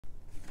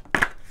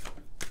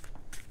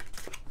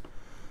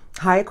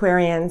Hi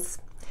Aquarians.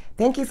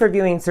 Thank you for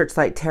viewing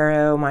Searchlight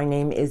Tarot. My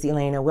name is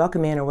Elena.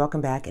 Welcome in or welcome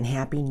back and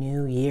Happy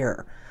New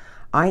Year.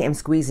 I am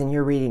squeezing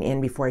your reading in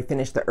before I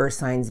finish the earth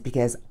signs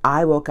because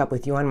I woke up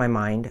with you on my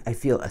mind. I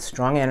feel a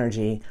strong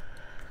energy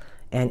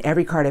and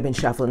every card I've been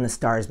shuffling, the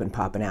star has been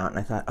popping out, and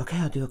I thought, okay,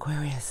 I'll do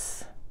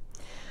Aquarius.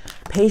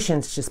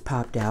 Patience just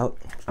popped out.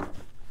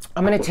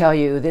 I'm going to tell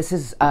you this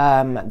is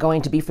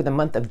going to be for the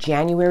month of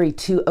January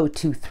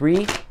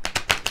 2023.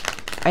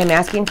 I am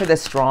asking for the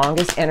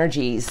strongest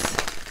energies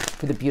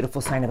for the beautiful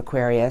sign of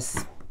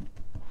Aquarius.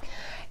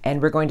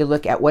 And we're going to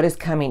look at what is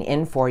coming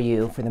in for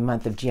you for the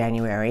month of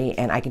January.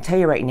 And I can tell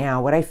you right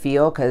now what I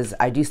feel, because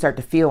I do start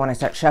to feel when I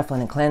start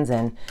shuffling and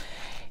cleansing,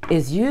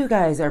 is you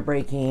guys are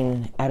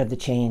breaking out of the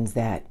chains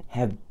that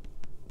have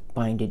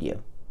binded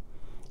you.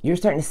 You're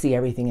starting to see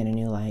everything in a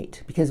new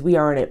light because we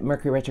are at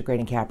Mercury retrograde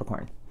in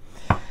Capricorn.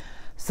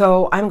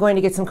 So I'm going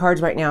to get some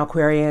cards right now,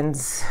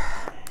 Aquarians.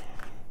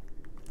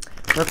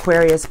 For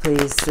Aquarius,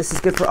 please. This is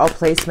good for all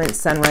placements,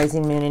 Sun,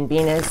 Rising, Moon, and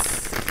Venus.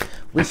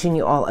 Wishing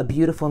you all a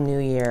beautiful new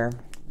year.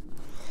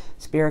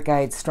 Spirit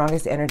guides,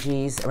 strongest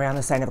energies around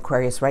the sign of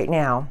Aquarius right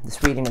now.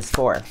 This reading is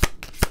for.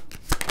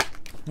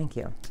 Thank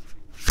you.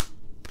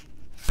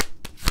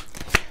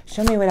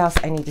 Show me what else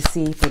I need to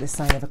see for the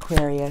sign of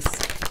Aquarius.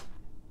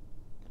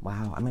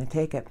 Wow, I'm going to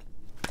take it.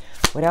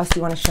 What else do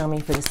you want to show me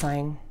for the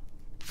sign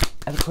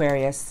of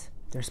Aquarius?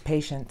 There's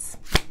patience.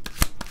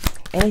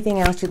 Anything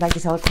else you'd like to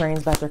tell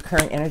Aquarians about their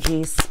current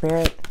energies,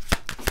 Spirit?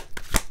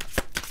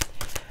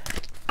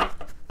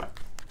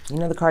 You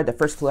know the card that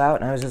first flew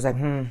out, and I was just like,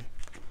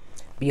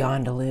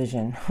 beyond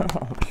illusion.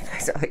 You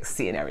guys are like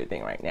seeing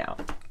everything right now.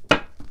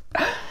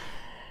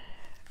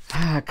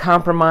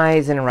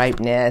 Compromise and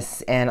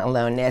ripeness and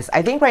aloneness.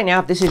 I think right now,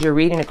 if this is your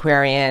reading,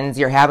 Aquarians,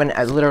 you're having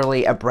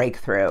literally a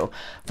breakthrough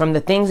from the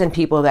things and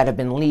people that have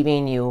been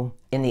leaving you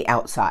in the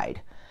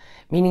outside.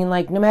 Meaning,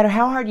 like, no matter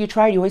how hard you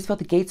tried, you always felt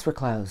the gates were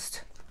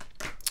closed.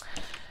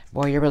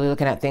 Boy, you're really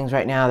looking at things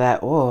right now that,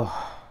 oh,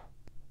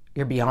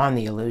 you're beyond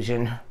the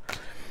illusion.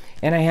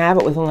 And I have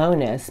it with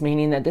aloneness,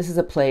 meaning that this is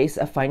a place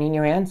of finding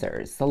your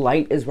answers. The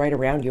light is right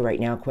around you right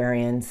now,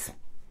 Aquarians.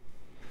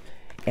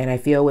 And I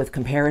feel with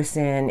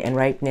comparison and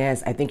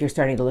ripeness, I think you're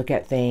starting to look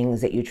at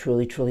things that you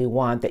truly, truly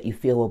want, that you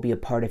feel will be a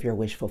part of your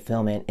wish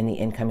fulfillment in the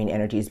incoming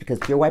energies, because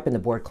you're wiping the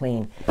board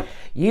clean.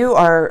 You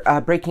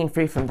are breaking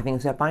free from the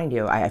things that bind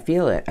you. I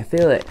feel it. I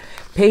feel it.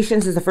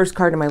 Patience is the first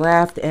card to my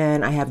left,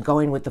 and I have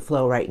going with the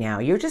flow right now.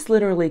 You're just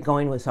literally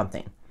going with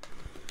something.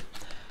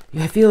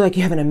 I feel like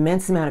you have an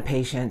immense amount of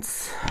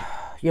patience.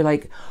 You're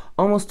like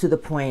almost to the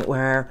point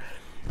where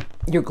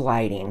you're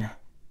gliding.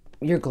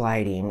 You're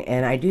gliding.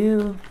 And I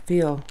do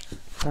feel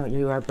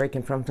you are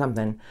breaking from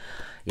something.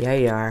 Yeah,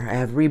 you are. I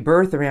have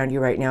rebirth around you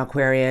right now,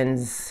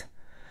 Aquarians.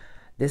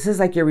 This is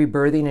like you're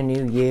rebirthing a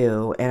new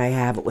you. And I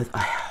have it with a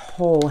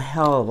whole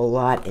hell of a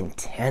lot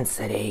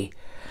intensity.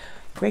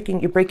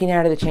 You're breaking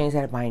out of the chains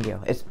that bind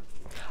you. It's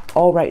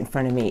all right in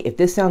front of me. If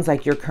this sounds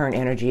like your current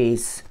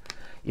energies,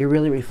 you're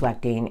really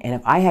reflecting. And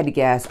if I had to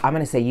guess, I'm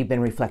going to say you've been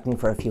reflecting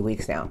for a few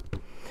weeks now.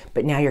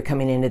 But now you're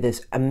coming into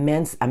this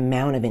immense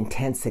amount of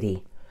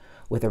intensity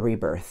with a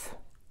rebirth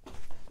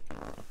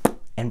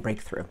and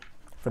breakthrough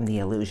from the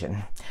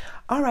illusion.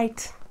 All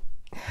right.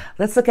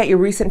 Let's look at your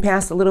recent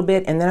past a little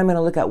bit, and then I'm going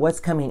to look at what's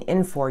coming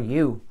in for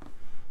you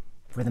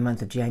for the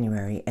month of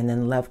January, and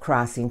then love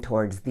crossing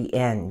towards the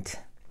end.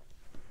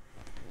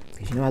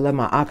 Because you know I love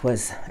my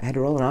aquas. I had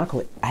to roll an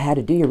aqua. I had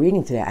to do your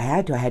reading today. I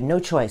had no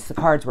choice. The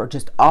cards were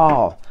just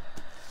all...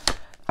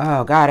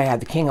 Oh, God, I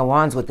had the King of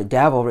Wands with the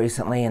Devil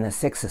recently and the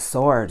Six of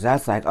Swords.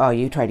 That's like, oh,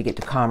 you tried to get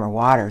to calmer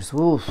waters.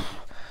 Oof.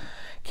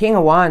 King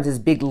of Wands is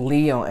big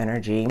Leo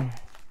energy.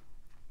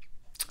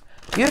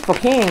 Beautiful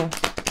King.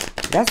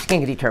 That's the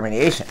King of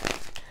Determination.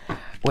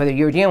 Whether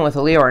you're dealing with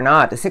a Leo or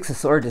not, the Six of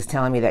Swords is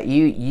telling me that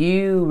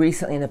you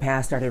recently in the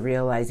past started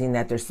realizing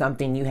that there's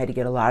something you had to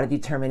get a lot of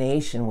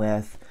determination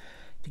with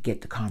to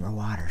get to calmer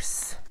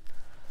waters.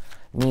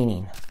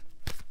 Meaning,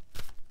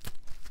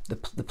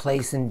 the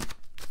place and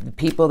the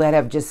people that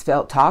have just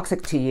felt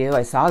toxic to you.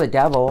 I saw the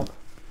Devil.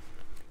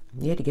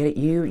 You had to get it.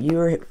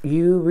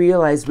 You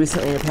realized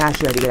recently in the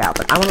past you had to get out.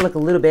 But I want to look a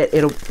little bit.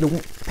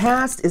 The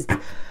past is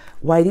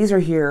why these are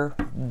here.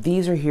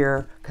 These are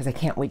here because I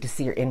can't wait to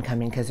see your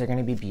incoming, because they're going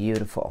to be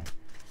beautiful.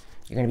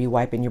 You're going to be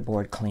wiping your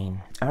board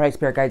clean. All right,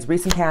 Spirit Guides.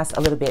 Recent past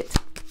a little bit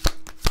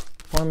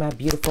for my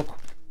beautiful.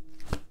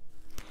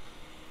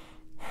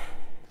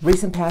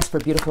 Recent past for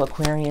beautiful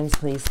Aquarians,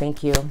 please.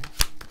 Thank you.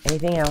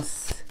 Anything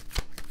else?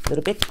 A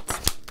little bit.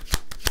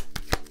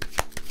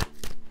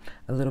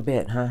 A little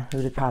bit, huh?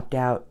 Who'd have popped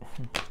out?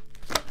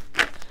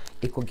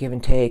 Equal give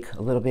and take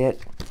a little bit.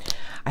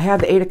 I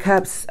have the Eight of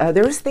Cups.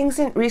 There was things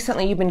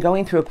recently you've been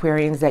going through,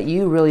 Aquarians, that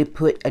you really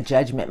put a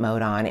judgment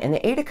mode on. And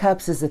the Eight of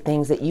Cups is the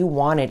things that you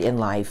wanted in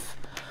life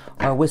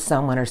or with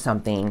someone or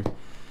something.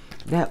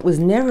 That was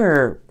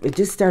never, it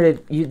just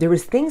started, there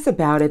was things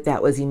about it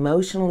that was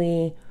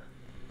emotionally,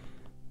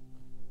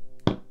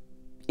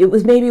 it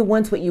was maybe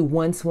once what you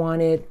once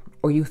wanted,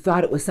 or you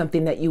thought it was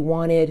something that you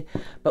wanted,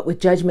 but with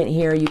Judgment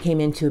here, you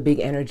came into a big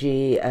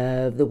energy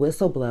of the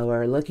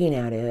whistleblower looking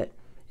at it.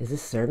 Is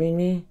this serving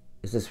me?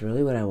 Is this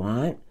really what I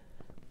want?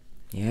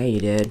 Yeah, you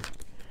did.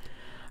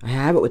 I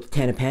have it with the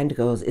Ten of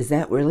Pentacles. Is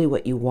that really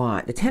what you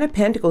want? The Ten of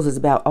Pentacles is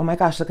about, oh my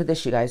gosh, look at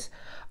this, you guys.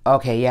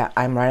 Okay, yeah,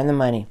 I'm right on the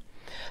money.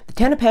 The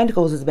Ten of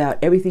Pentacles is about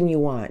everything you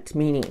want,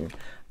 meaning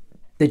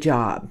the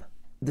job,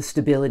 the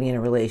stability in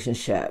a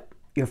relationship,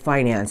 your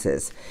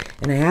finances.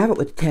 And I have it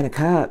with the Ten of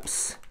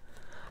Cups.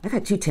 I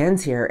got two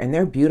tens here, and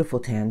they're beautiful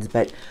tens,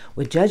 but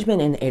with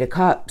Judgment and the Eight of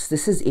Cups,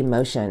 this is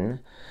emotion.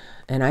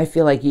 And I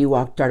feel like you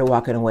started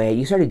walking away.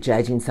 You started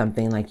judging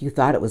something like you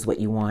thought it was what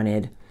you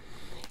wanted.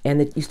 And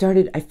that you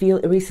started, I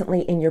feel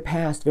recently in your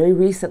past, very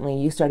recently,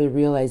 you started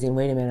realizing,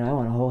 wait a minute, I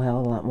want a whole hell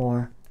of a lot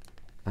more.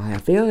 I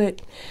feel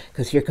it,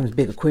 because here comes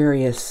big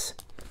Aquarius.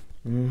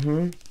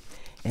 And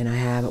I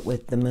have it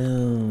with the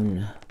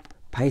moon.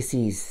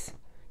 Pisces,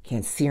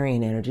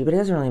 Cancerian energy, but it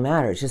doesn't really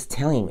matter. It's just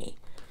telling me,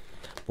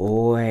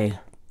 boy,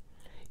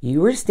 you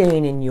were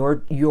staying in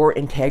your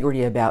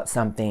integrity about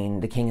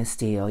something, the King of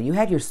Steel. You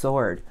had your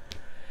sword.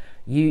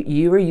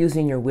 You were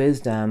using your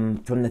wisdom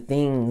from the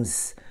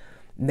things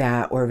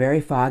that were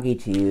very foggy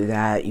to you,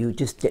 that you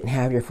just didn't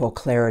have your full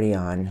clarity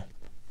on.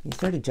 You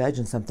started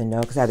judging something,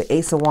 though, because I have the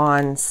Ace of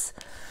Wands.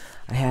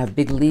 I have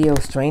big Leo,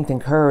 strength and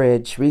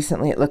courage.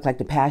 Recently, it looked like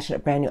the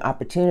passionate, brand new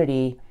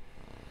opportunity.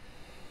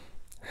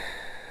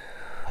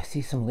 I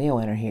see some Leo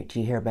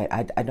energy here, but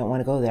I don't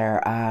want to go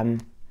there.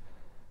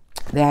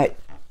 That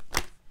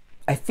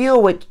I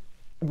feel what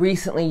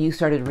recently you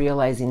started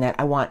realizing that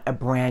I want a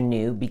brand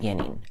new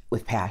beginning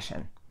with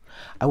passion.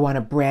 I want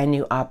a brand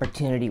new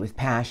opportunity with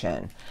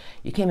passion.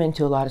 You came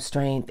into a lot of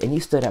strength and you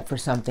stood up for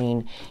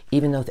something,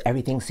 even though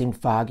everything seemed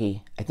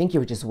foggy. I think you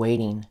were just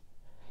waiting.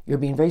 You're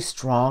being very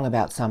strong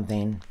about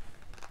something.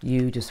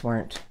 You just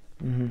weren't.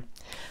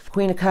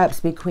 Queen of Cups,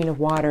 big Queen of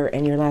Water,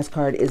 and your last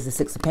card is the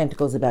Six of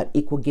Pentacles, about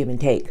equal give and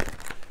take.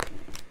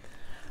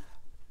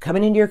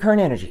 Coming into your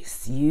current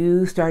energies,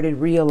 you started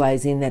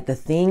realizing that the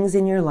things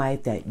in your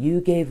life that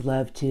you gave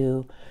love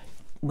to,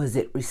 was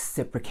it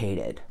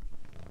reciprocated?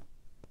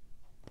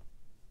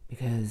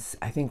 Because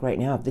I think right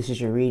now, if this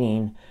is your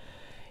reading,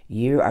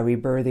 you are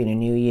rebirthing a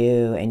new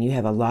you, and you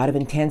have a lot of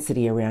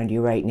intensity around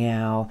you right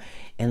now,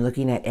 and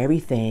looking at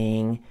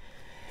everything,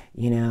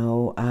 you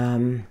know,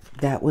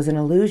 that was an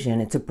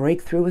illusion. It's a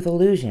breakthrough with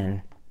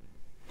illusion.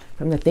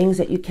 From the things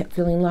that you kept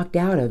feeling locked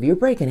out of, you're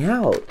breaking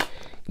out.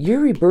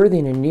 You're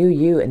rebirthing a new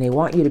you, and they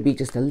want you to be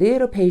just a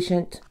little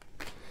patient.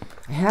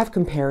 I have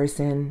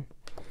comparison.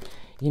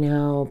 You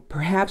know,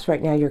 perhaps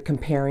right now you're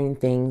comparing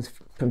things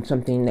from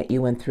something that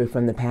you went through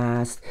from the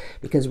past,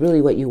 because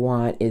really what you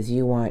want is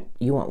you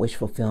want wish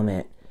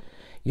fulfillment.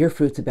 Your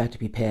fruit's about to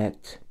be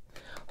picked.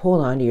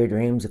 Hold on to your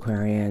dreams,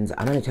 Aquarians.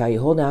 I'm going to tell you,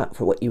 hold out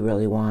for what you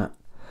really want.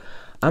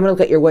 I'm going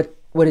to look at your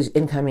what is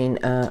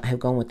incoming. I have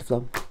gone with the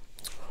flow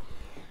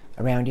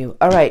around you.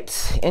 All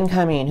right,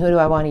 incoming. Who do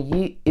I want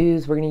to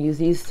use? We're going to use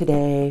these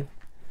today.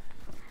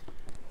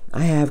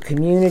 I have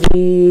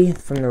community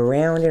from the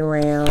round and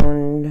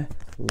round,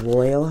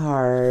 loyal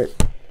heart,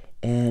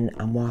 and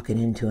I'm walking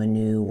into a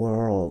new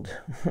world.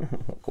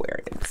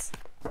 Aquarius.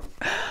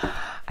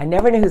 I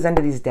never knew who's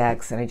under these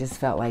decks, and I just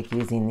felt like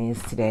using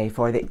these today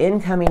for the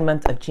incoming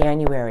month of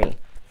January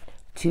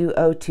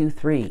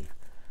 2023.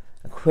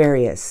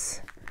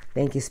 Aquarius.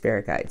 Thank you,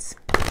 Spirit Guides.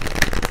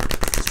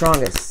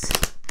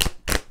 Strongest.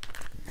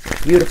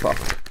 Beautiful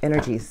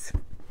energies.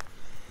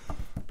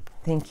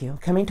 Thank you.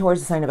 Coming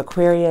towards the sign of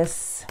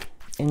Aquarius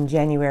in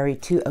January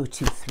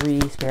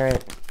 2023,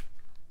 Spirit.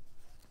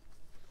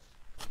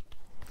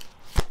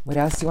 What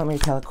else do you want me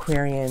to tell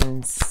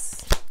Aquarians?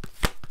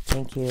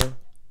 Thank you.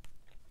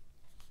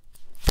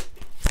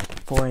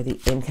 For the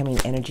incoming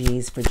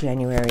energies for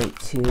January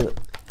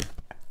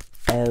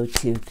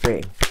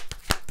 2023.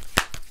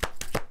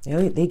 You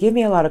know, they give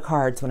me a lot of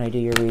cards when I do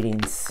your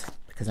readings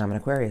because I'm an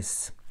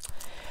Aquarius.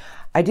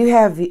 I do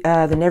have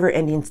the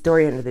never-ending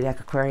story under the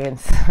deck,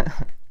 Aquarians.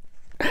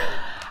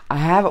 I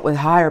have it with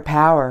higher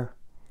power.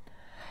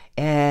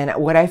 And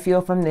what I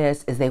feel from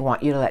this is they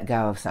want you to let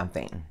go of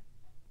something.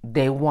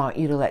 They want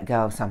you to let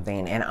go of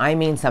something. And I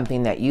mean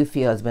something that you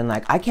feel has been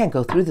like, I can't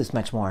go through this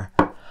much more.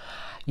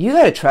 You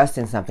got to trust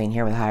in something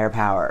here with higher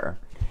power.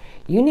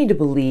 You need to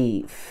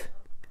believe.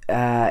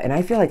 And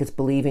I feel like it's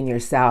believe in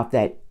yourself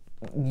that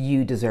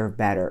you deserve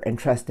better, and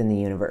trust in the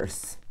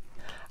universe.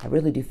 I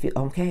really do feel,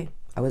 okay,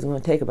 I wasn't going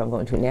to take it, but I'm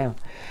going to now.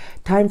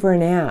 Time for a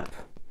nap.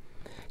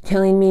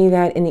 Telling me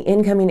that in the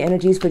incoming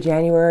energies for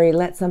January,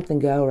 let something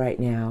go right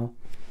now.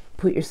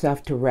 Put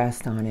yourself to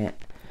rest on it,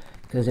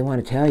 because they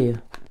want to tell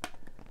you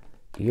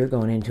you're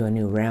going into a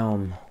new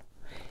realm,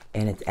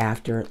 and it's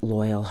after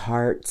loyal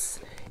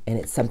hearts, and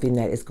it's something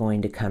that is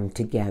going to come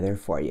together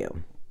for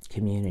you.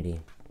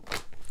 Community.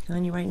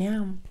 Telling you right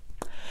now.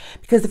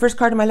 Because the first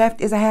card on my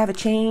left is I have a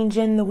change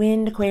in the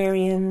wind,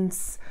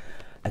 Aquarians.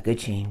 A good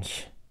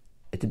change.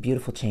 It's a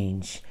beautiful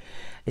change.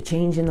 A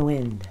change in the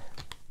wind.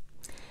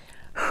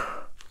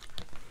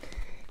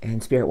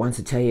 And Spirit wants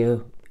to tell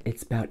you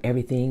it's about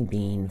everything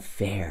being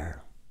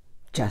fair.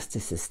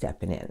 Justice is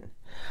stepping in.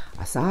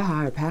 I saw a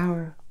higher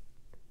power.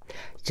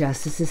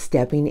 Justice is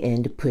stepping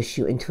in to push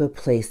you into a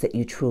place that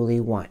you truly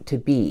want to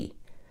be.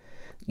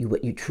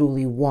 What you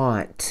truly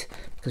want.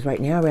 Because right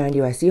now around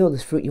you, I see all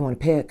this fruit you want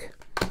to pick.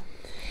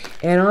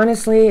 And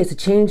honestly, it's a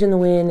change in the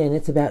wind, and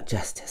it's about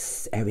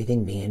justice.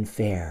 Everything being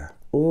fair.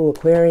 Ooh,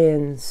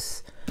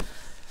 Aquarians.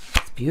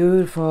 It's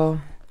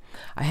beautiful.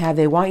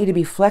 They want you to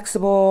be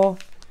flexible.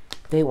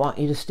 They want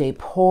you to stay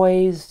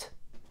poised.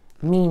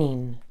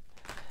 Meaning,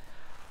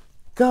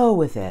 go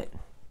with it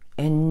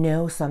and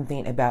know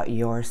something about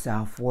your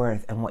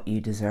self-worth and what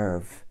you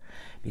deserve.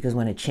 Because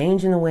when a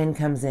change in the wind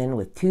comes in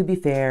with to be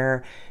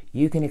fair,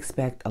 you can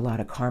expect a lot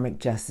of karmic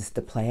justice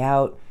to play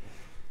out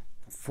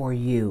for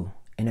you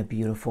in a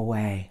beautiful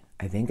way.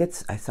 I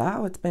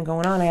saw what's been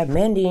going on. I have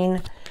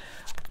mending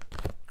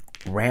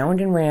round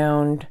and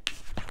round.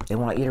 They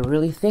want you to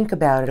really think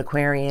about it,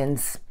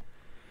 Aquarians.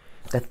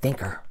 The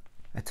thinker.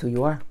 That's who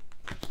you are.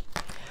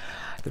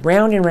 The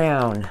round and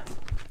round.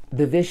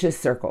 The vicious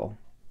circle.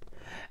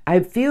 I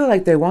feel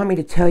like they want me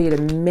to tell you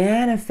to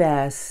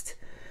manifest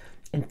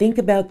and think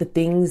about the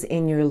things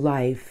in your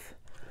life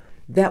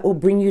that will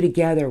bring you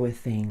together with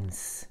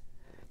things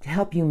to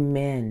help you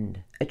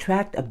mend,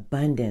 attract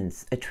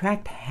abundance,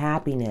 attract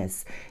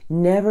happiness,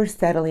 never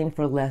settling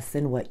for less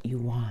than what you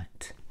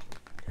want.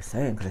 Just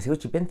saying, because I see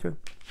what you've been through.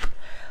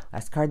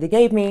 Last card they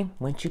gave me,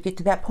 once you get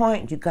to that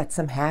point, you got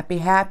some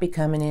happy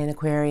coming in,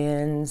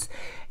 Aquarians.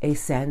 A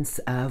sense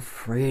of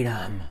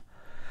freedom.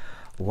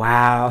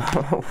 Wow.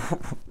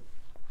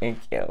 Thank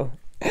you.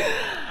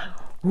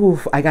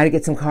 Oof, I got to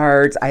get some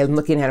cards. I'm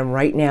looking at them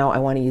right now. I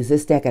want to use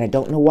this deck, and I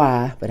don't know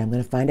why, but I'm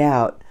going to find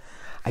out.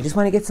 I just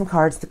want to get some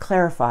cards to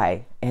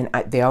clarify, and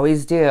they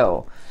always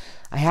do.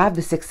 I have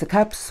the Six of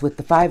Cups with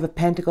the Five of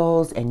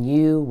Pentacles, and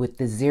you with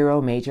the Zero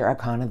Major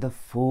Arcana, the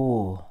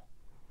Fool.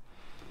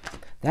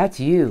 That's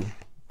you.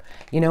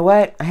 You know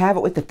what? I have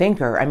it with the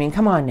Thinker. I mean,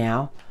 come on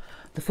now.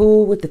 The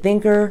Fool with the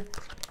Thinker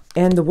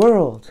and the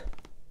World.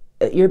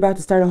 You're about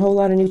to start a whole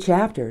lot of new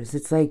chapters.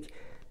 It's like,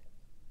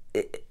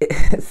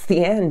 it's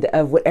the end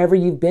of whatever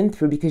you've been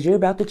through, because you're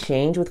about to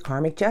change with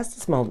karmic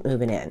justice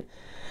moving in.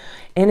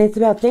 And it's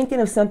about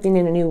thinking of something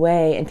in a new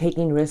way and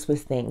taking risks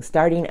with things,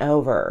 starting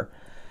over,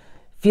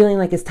 feeling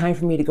like it's time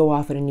for me to go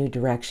off in a new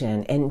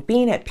direction and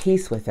being at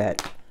peace with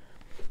it.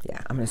 Yeah,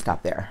 I'm going to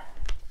stop there.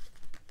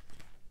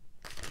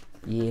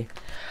 Yeah.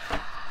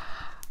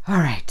 All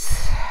right.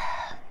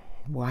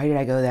 Why did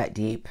I go that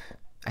deep?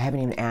 I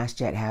haven't even asked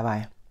yet, have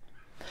I?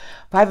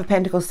 Five of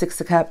Pentacles, Six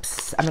of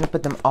Cups. I'm going to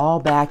put them all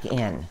back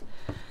in.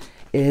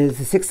 The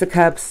Six of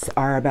Cups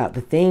are about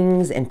the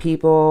things and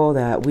people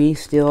that we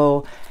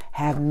still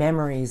have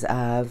memories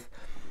of.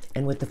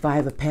 And with the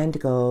Five of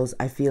Pentacles,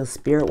 I feel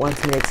Spirit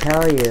wants me to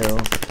tell you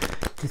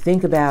to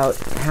think about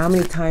how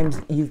many times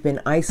you've been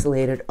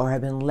isolated or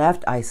have been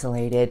left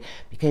isolated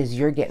because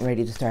you're getting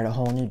ready to start a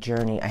whole new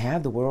journey. I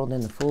have the World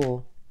and the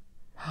Fool.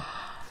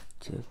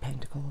 Two of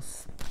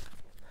Pentacles.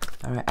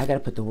 All right, I got to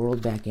put the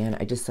World back in.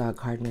 I just saw a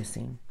card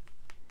missing.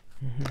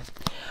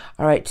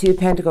 All right, Two of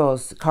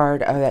Pentacles card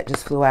that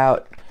just flew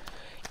out.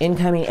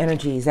 Incoming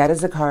energies. That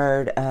is a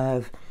card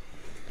of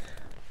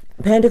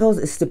Pentacles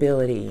is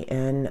stability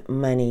and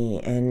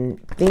money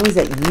and things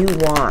that you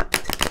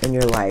want in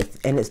your life.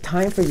 And it's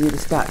time for you to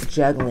stop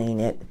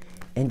juggling it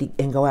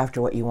and go after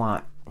what you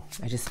want.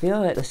 I just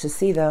feel it. Let's just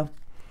see, though.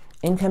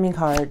 Incoming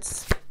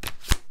cards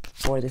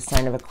for the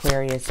sign of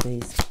Aquarius,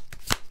 please.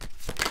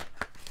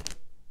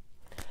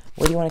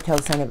 What do you want to tell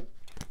the sign of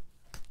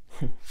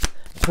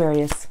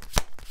Aquarius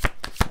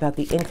about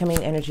the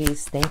incoming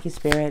energies? Thank you,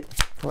 Spirit,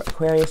 for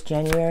Aquarius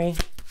January.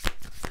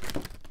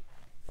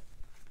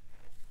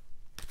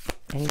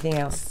 Anything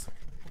else?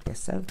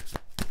 Guess so.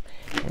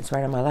 It's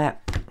right on my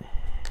lap.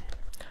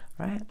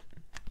 All right.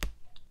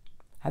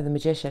 I have the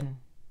Magician.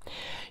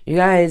 You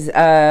guys,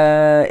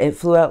 it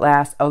flew out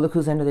last. Oh, look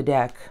who's under the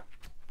deck.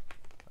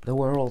 The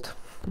World.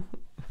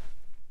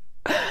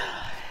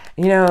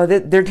 You know,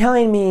 they're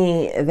telling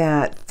me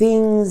that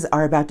things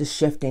are about to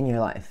shift in your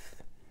life.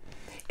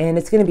 And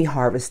it's going to be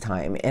harvest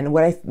time. And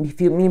what I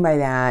mean by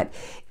that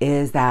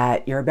is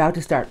that you're about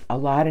to start a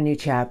lot of new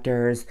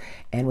chapters.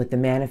 And with the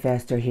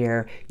manifestor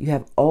here, you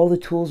have all the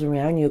tools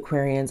around you,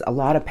 Aquarians, a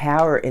lot of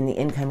power in the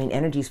incoming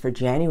energies for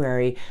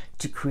January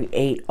to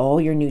create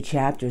all your new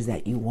chapters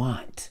that you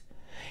want.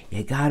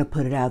 You got to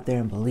put it out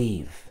there and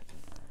believe.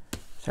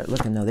 Start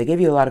looking, though. They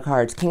give you a lot of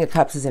cards. King of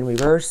Cups is in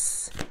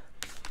reverse.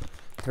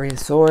 Three of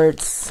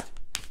Swords.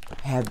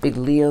 Have big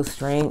Leo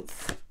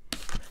strength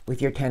with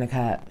your Ten of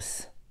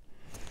Cups.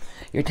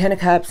 Your Ten of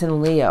Cups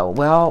in Leo.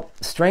 Well,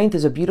 strength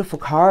is a beautiful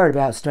card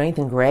about strength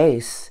and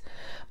grace.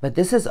 But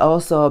this is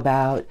also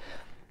about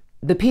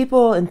the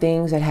people and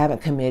things that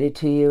haven't committed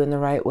to you in the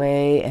right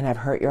way and have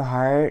hurt your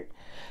heart.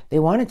 They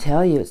want to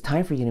tell you it's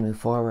time for you to move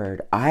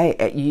forward. I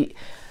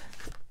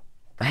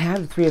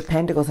have the Three of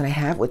Pentacles and I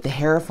have with the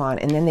Hierophant,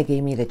 and then they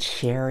gave me the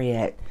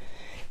Chariot.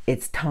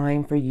 It's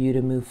time for you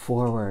to move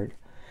forward.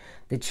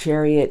 The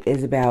Chariot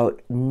is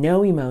about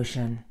no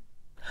emotion.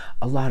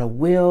 a lot of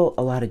will,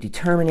 a lot of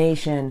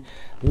determination,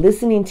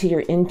 listening to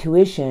your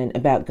intuition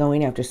about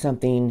going after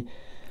something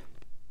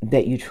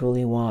that you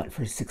truly want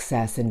for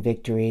success and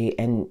victory,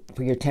 and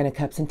for your 10 of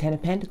Cups and 10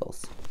 of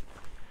Pentacles.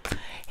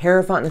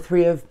 Hierophant and the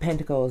 3 of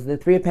Pentacles. The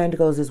 3 of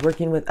Pentacles is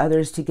working with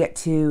others to get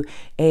to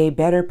a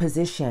better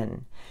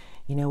position.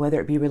 You know,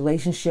 whether it be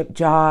relationship,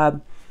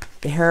 job.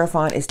 The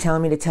Hierophant is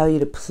telling me to tell you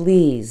to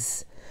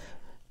please,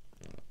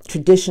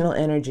 traditional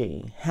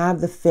energy,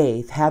 have the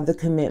faith, have the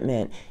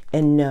commitment,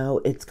 and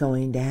know it's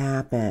going to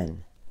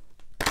happen.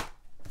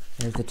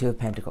 There's the 2 of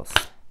Pentacles.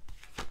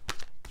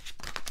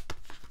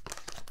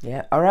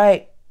 Yeah, all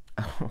right.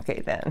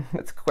 Okay, then.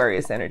 That's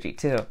Aquarius energy,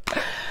 too.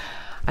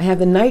 I have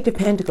the Knight of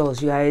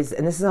Pentacles, you guys,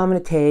 and this is all I'm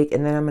going to take,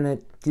 and then I'm going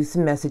to do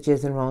some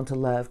messages and roll into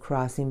love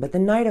crossing. But the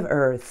Knight of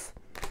Earth,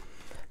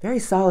 very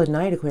solid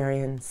Knight,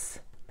 Aquarians.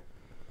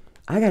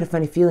 I got a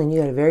funny feeling you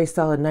got a very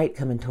solid Knight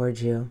coming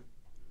towards you.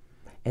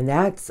 And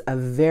that's a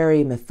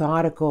very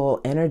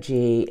methodical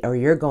energy, or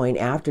you're going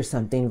after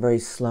something very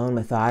slow and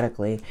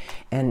methodically.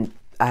 And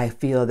I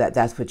feel that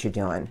that's what you're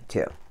doing,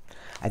 too.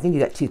 I think you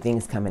got 2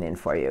 things coming in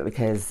for you,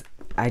 because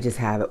I just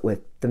have it with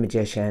the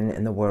Magician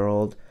and the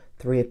World,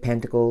 3 of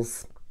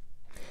Pentacles.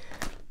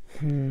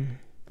 The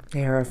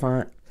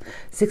Hierophant.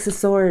 6 of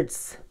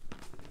Swords.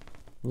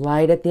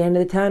 Light at the end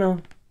of the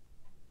tunnel.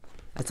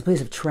 That's a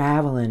place of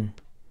traveling.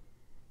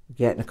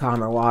 Getting to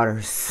calmer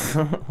waters.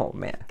 Oh,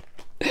 man.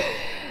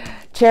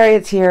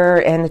 Chariot's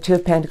here, and the 2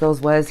 of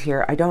Pentacles was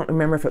here. I don't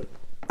remember if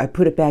I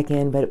put it back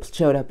in, but it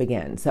showed up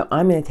again. So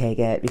I'm going to take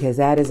it, because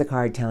that is a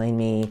card telling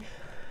me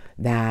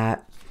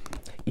that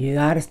you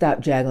got to stop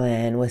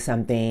juggling with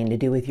something to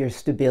do with your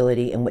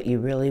stability and what you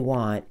really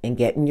want, and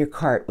get in your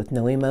cart with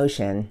no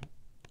emotion,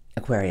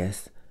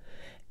 Aquarius,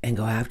 and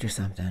go after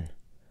something.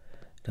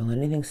 Don't let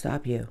anything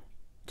stop you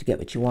to get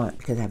what you want,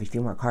 because I have a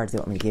few more cards they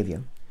want me to give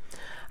you.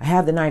 I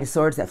have the Knight of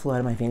Swords that flew out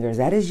of my fingers.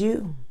 That is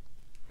you.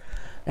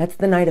 That's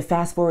the Knight of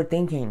fast forward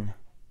thinking,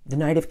 the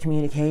Knight of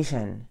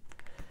communication.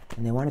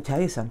 And they want to tell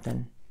you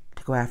something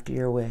to go after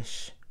your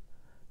wish.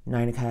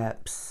 9 of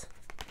Cups.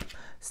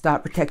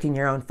 Stop protecting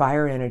your own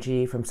fire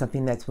energy from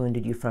something that's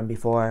wounded you from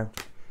before,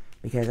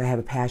 because I have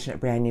a passionate,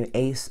 brand new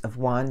Ace of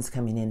Wands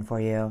coming in for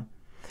you.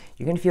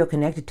 You're going to feel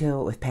connected to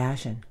it with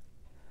passion.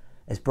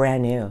 It's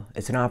brand new.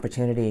 It's an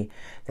opportunity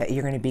that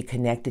you're going to be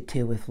connected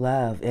to with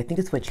love. I think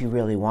it's what you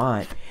really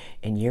want.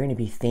 And you're going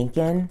to be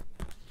thinking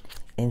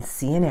and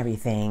seeing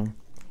everything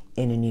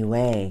in a new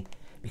way,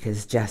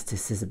 because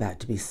justice is about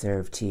to be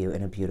served to you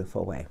in a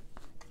beautiful way.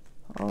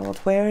 Oh,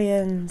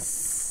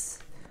 Aquarians.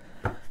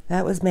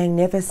 That was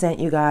magnificent,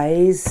 you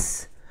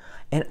guys.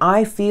 And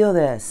I feel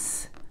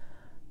this.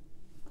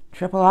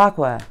 Triple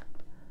Aqua.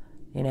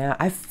 You know,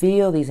 I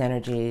feel these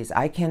energies.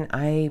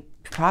 I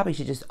probably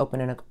should just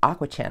open an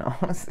Aqua channel.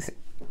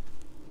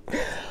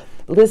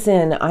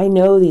 Listen, I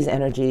know these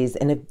energies.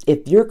 And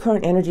if your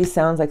current energy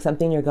sounds like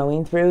something you're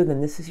going through,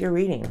 then this is your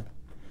reading.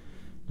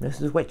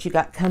 This is what you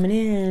got coming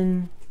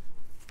in.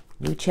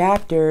 New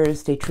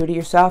chapters. Stay true to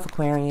yourself,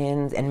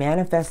 Aquarians, and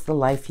manifest the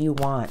life you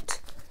want.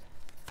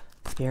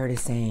 Spirit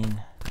is saying.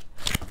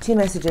 2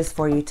 messages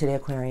for you today,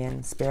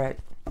 Aquarian. Spirit.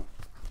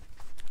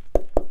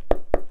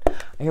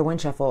 I hear 1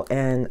 shuffle,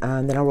 and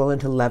then I'll roll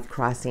into love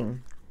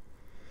crossing.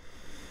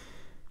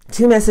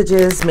 2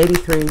 messages, maybe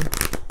 3,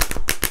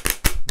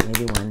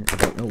 maybe 1. I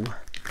don't know.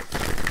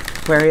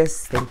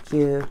 Aquarius, thank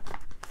you.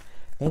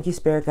 Thank you,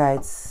 Spirit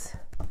Guides.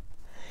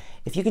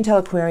 If you can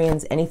tell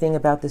Aquarians anything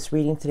about this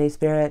reading today,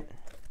 Spirit,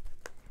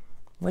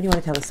 what do you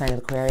want to tell the sign of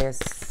Aquarius?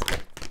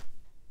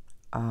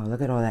 Oh,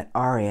 look at all that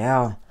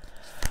Ariel.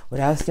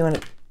 What else do you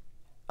want to...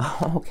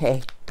 Oh,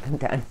 okay, I'm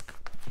done.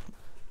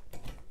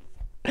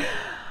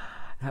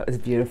 That was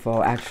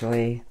beautiful,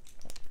 actually.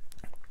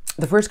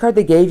 The first card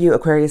they gave you,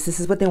 Aquarius,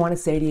 this is what they want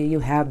to say to you. You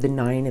have the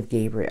 9 of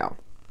Gabriel.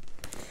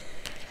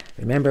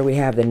 Remember, we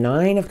have the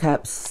 9 of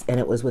Cups, and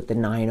it was with the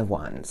 9 of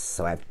Wands.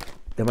 So I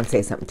want to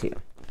say something to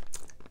you.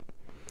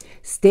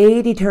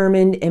 Stay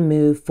determined and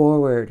move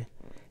forward.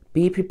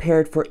 Be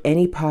prepared for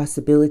any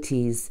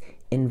possibilities.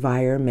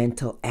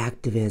 Environmental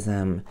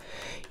activism.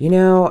 You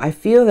know, I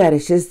feel that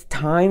it's just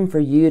time for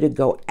you to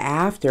go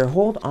after,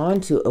 hold on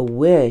to a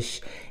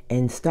wish,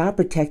 and stop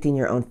protecting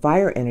your own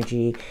fire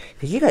energy,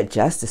 because you got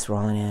justice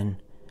rolling in.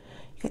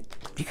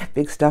 You got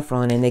big stuff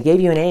rolling in. They gave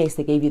you an ace.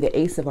 They gave you the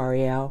Ace of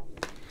Ariel.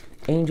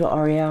 Angel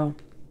Ariel.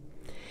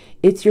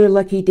 It's your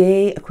lucky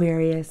day,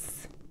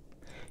 Aquarius.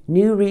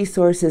 New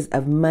resources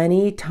of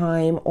money,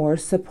 time, or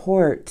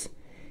support.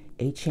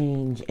 A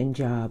change in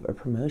job or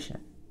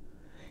promotion.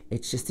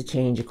 It's just a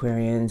change,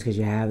 Aquarians, because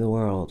you have the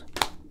World.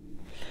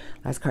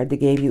 Last card they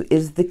gave you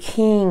is the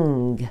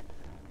King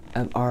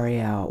of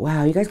Ariel.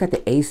 Wow, you guys got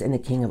the Ace and the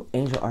King of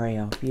Angel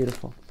Ariel.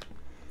 Beautiful.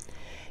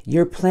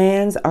 Your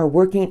plans are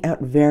working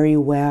out very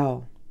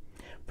well.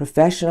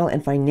 Professional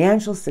and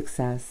financial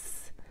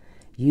success.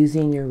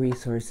 Using your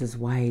resources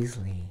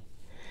wisely.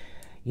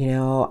 You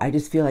know, I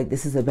just feel like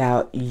this is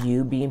about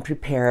you being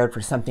prepared for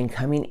something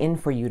coming in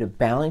for you to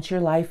balance your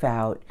life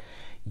out,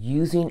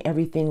 using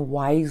everything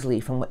wisely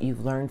from what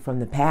you've learned from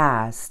the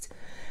past,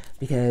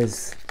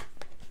 because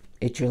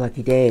It's your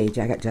lucky day.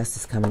 I got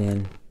justice coming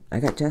in. I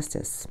got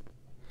justice.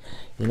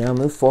 You know,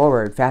 move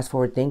forward. Fast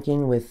forward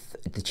thinking with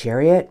the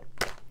Chariot.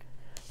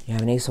 You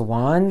have an Ace of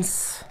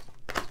Wands.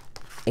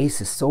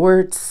 Ace of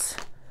Swords.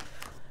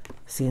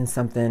 Seeing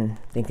something,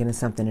 thinking of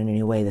something in a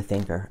new way, the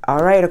thinker. All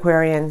right,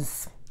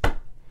 Aquarians.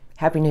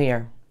 Happy New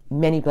Year.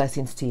 Many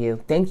blessings to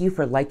you. Thank you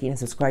for liking and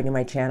subscribing to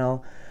my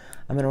channel.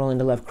 I'm going to roll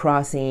into Love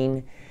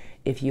Crossing.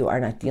 If you are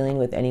not dealing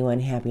with anyone,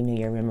 Happy New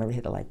Year. Remember to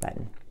hit the like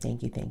button.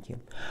 Thank you, thank you.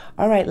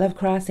 All right, Love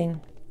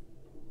Crossing.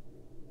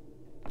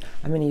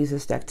 I'm going to use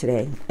this deck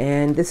today.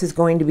 And this is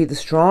going to be the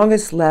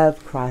strongest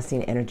Love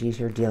Crossing energies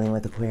you're dealing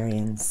with,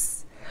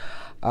 Aquarians.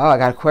 Oh, I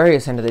got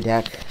Aquarius under the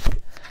deck.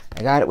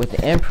 I got it with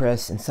the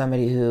Empress and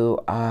somebody who,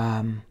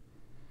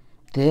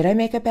 did I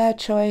make a bad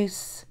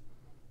choice?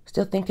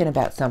 Still thinking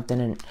about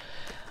something. And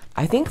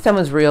I think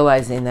someone's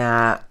realizing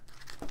that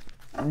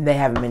they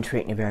haven't been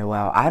treating you very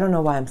well. I don't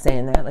know why I'm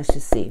saying that. Let's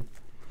just see.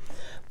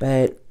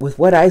 But with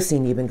what I've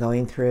seen you've been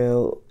going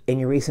through in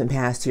your recent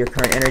past to your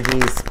current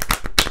energies,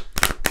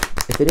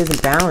 if it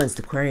isn't balanced,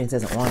 Aquarius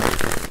doesn't want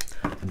it.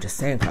 I'm just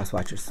saying, cross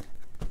watchers.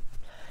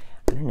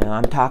 I don't know.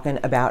 I'm talking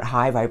about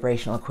high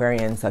vibrational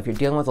Aquarians. So if you're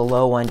dealing with a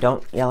low one,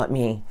 don't yell at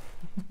me.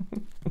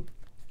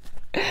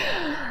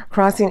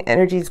 Crossing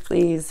energies,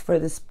 please, for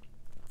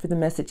the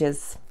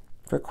messages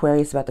for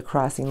Aquarius about the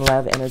crossing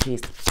love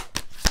energies.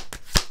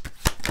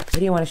 What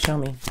do you want to show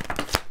me?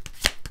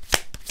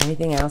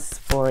 Anything else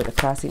for the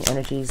crossing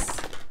energies?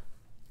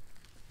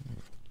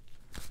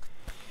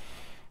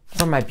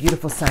 For my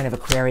beautiful sign of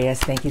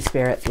Aquarius. Thank you,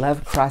 Spirit.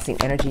 Love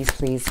crossing energies,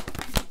 please.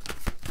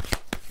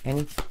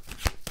 Any?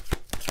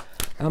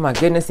 Oh my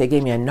goodness, they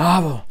gave me a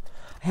novel.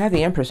 I have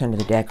the Empress under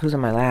the deck. Who's on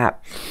my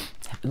lap?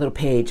 A little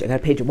page. I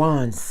got a Page of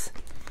Wands.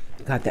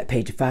 Got that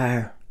Page of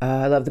Fire.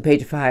 I love the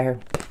Page of Fire.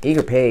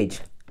 Eager page.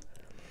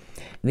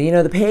 You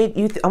know, the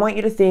page, I want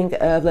you to think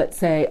of, let's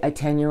say, a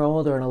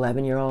 10-year-old or an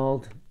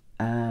 11-year-old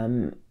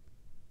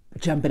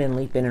jumping and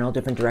leaping in all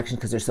different directions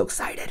because they're so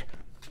excited.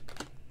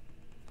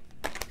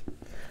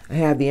 I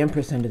have the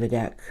Empress under the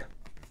deck.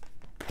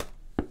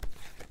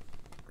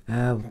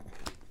 5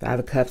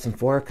 of Cups and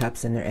 4 of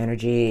Cups in their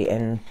energy,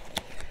 and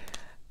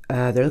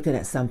they're looking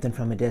at something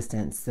from a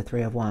distance, the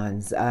 3 of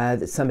Wands.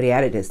 Somebody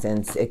at a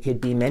distance. It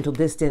could be mental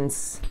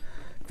distance,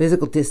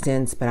 physical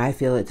distance, but I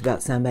feel it's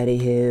about somebody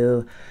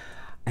who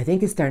I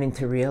think is starting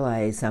to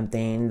realize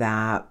something,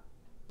 that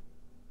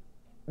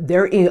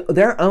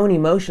their own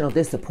emotional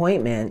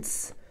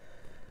disappointments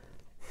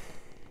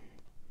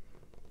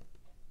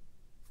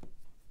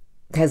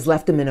has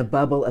left them in a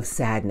bubble of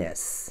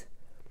sadness.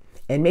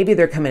 And maybe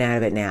they're coming out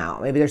of it now.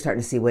 Maybe they're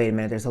starting to see, wait a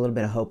minute, there's a little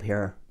bit of hope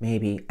here.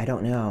 Maybe. I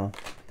don't know.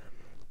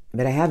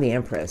 But I have the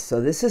Empress. So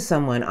this is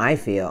someone, I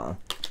feel,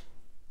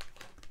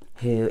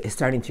 who is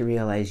starting to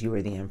realize you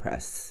are the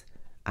Empress.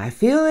 I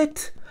feel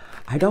it.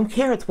 I don't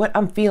care. It's what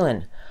I'm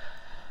feeling.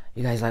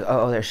 You guys are like,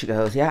 oh, there she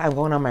goes. Yeah, I'm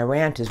going on my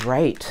rant is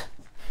right.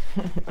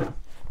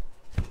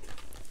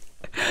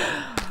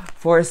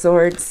 4 of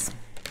Swords.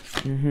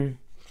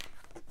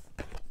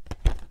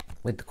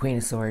 With the Queen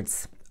of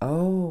Swords.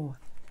 Oh.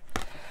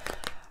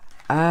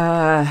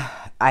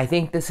 I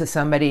think this is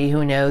somebody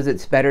who knows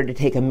it's better to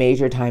take a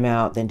major time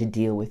out than to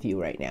deal with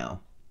you right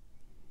now.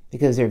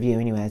 Because they're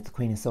viewing you as the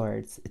Queen of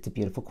Swords. It's a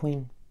beautiful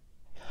queen.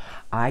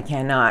 I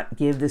cannot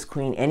give this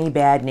queen any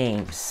bad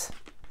names.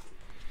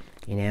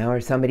 You know, or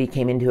somebody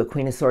came into a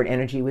Queen of Swords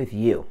energy with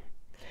you.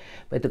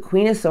 But the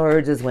Queen of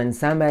Swords is when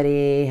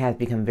somebody has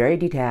become very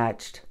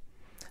detached,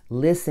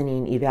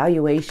 listening,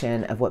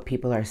 evaluation of what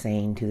people are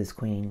saying to this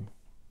queen.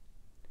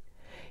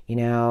 You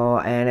know,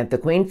 and if the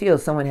queen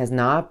feels someone has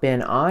not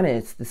been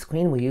honest, this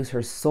queen will use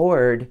her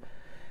sword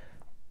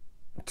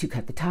to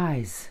cut the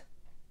ties.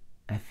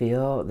 I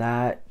feel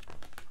that,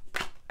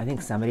 I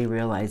think somebody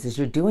realizes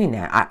you're doing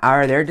that.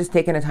 Or they're just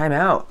taking a time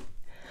out.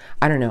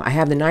 I don't know. I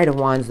have the Knight of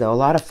Wands, though. A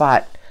lot of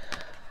fought.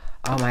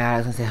 Oh my God, I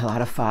was going to say a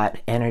lot of fought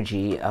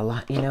energy. A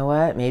lot. You know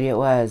what? Maybe it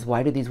was.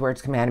 Why did these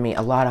words come out of me?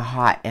 A lot of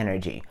hot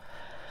energy.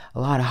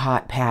 A lot of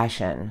hot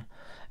passion.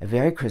 A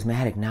very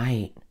charismatic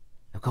knight.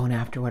 Of going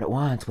after what it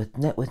wants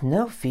with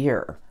no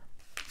fear.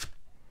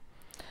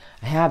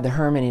 I have the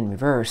Hermit in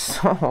reverse.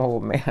 Oh,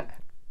 man.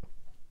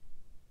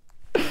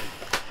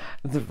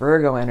 The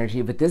Virgo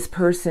energy. But this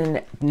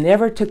person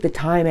never took the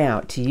time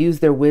out to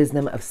use their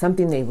wisdom of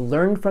something they've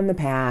learned from the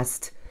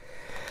past.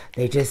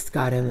 They just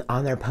got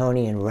on their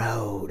pony and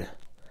rode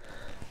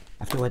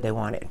after what they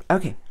wanted.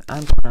 Okay,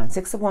 I'm going on.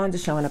 6 of Wands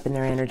is showing up in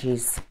their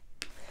energies.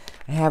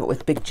 I have it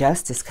with big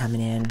justice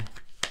coming in.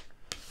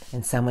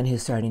 And someone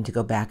who's starting to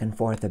go back and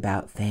forth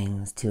about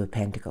things. 2 of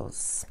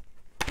Pentacles.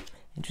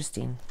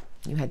 Interesting.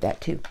 You had that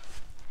too.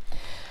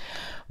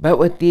 But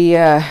with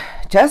the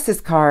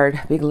Justice card,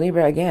 big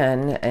Libra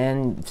again,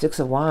 and 6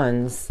 of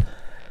Wands,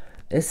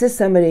 this is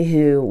somebody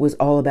who was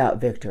all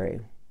about victory.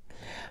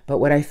 But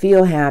what I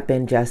feel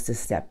happened, Justice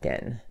stepped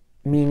in.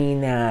 Meaning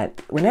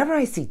that whenever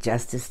I see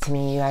justice to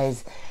me, you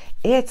guys,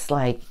 it's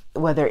like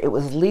whether it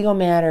was legal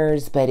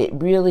matters, but it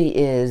really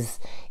is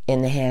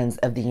in the hands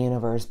of the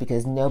universe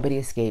because nobody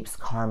escapes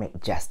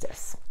karmic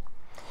justice.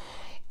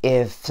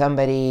 if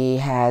somebody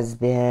has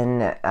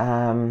been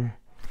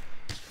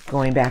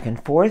going back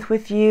and forth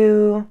with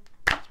you,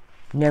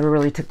 never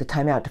really took the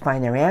time out to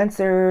find their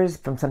answers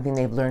from something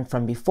they've learned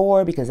from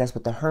before, because that's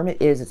what the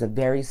Hermit is. It's a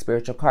very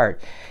spiritual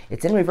card.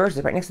 It's in reverse.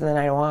 It's right next to the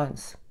Knight of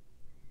Wands.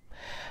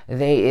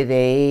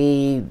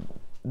 They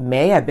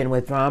may have been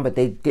withdrawn, but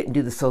they didn't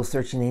do the soul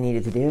searching they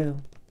needed to do.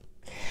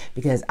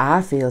 Because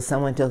I feel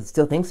someone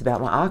still thinks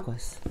about my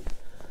Aquas.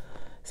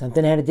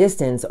 Something at a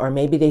distance, or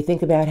maybe they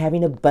think about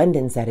having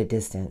abundance at a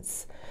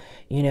distance.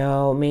 You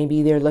know,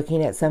 maybe they're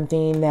looking at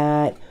something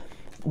that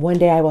one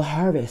day I will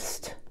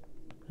harvest.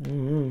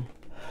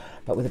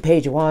 But with the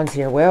Page of Wands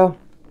here, well,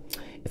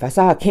 if I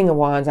saw a King of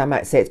Wands, I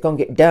might say it's going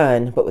to get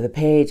done. But with a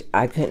Page,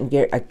 I couldn't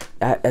get,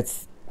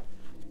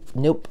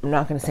 nope, I'm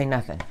not going to say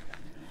nothing.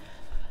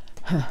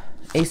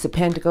 Ace of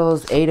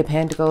Pentacles, 8 of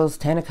Pentacles,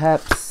 10 of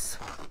Cups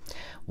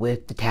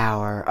with the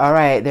Tower. All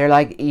right, they're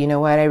like, you know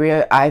what,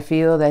 I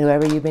feel that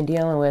whoever you've been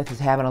dealing with is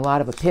having a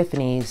lot of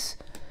epiphanies.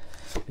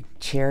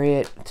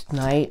 Chariot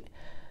tonight,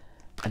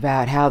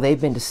 about how they've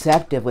been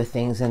deceptive with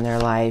things in their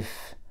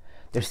life.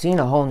 They're seeing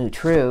a whole new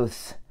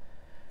truth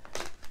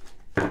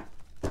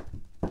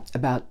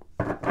about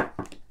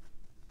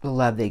the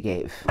love they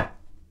gave.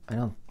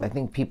 I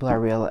think people are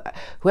real.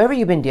 Whoever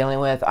you've been dealing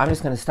with, I'm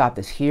just going to stop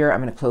this here.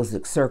 I'm going to close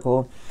the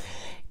circle.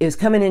 Is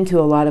coming into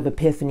a lot of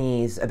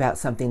epiphanies about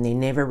something they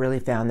never really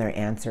found their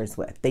answers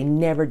with. They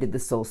never did the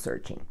soul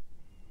searching.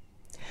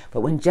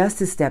 But when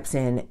justice steps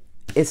in,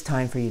 it's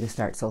time for you to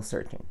start soul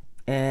searching.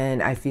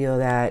 And I feel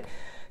that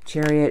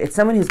Chariot, it's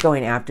someone who's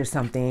going after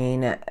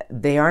something.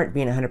 They aren't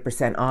being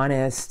 100%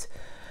 honest.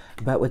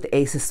 But with the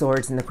Ace of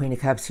Swords and the Queen of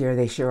Cups here,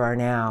 they sure are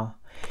now,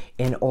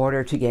 in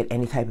order to get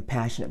any type of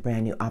passionate,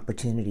 brand new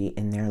opportunity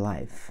in their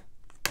life.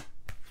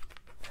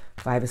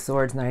 5 of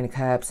Swords, 9 of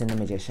Cups, and the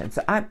Magician.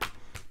 So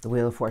the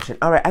Wheel of Fortune.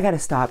 All right, I got to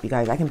stop, you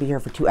guys. I can be here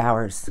for 2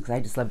 hours because I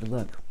just love to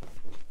look.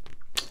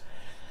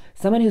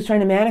 Someone who's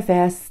trying to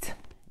manifest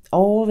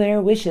all their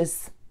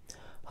wishes,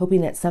 hoping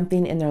that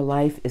something in their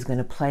life is going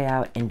to play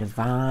out in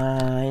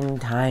divine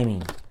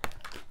timing.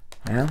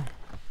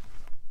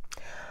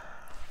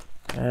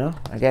 Well,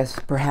 I guess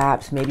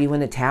perhaps maybe when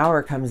the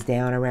Tower comes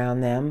down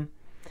around them,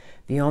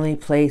 the only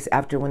place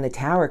after when the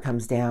Tower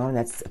comes down,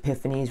 that's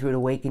epiphanies, rude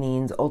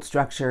awakenings, old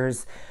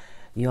structures,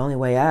 the only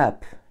way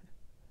up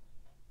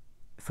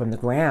from the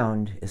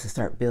ground is to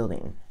start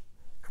building.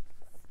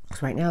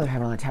 Because right now they're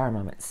having a lot of Tower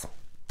moments.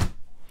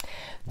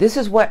 This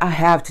is what I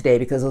have today,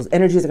 because those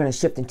energies are going to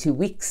shift in 2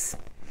 weeks.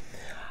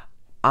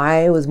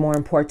 I was more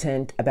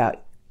important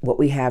about what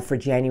we have for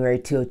January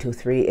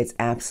 2023. It's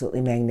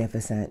absolutely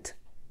magnificent.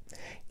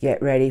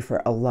 Get ready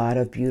for a lot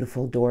of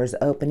beautiful doors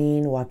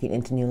opening, walking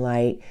into new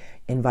light,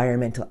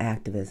 environmental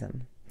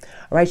activism.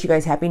 All right, you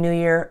guys, Happy New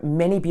Year.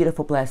 Many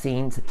beautiful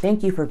blessings.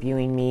 Thank you for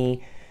viewing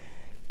me,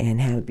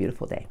 and have a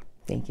beautiful day.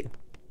 Thank you.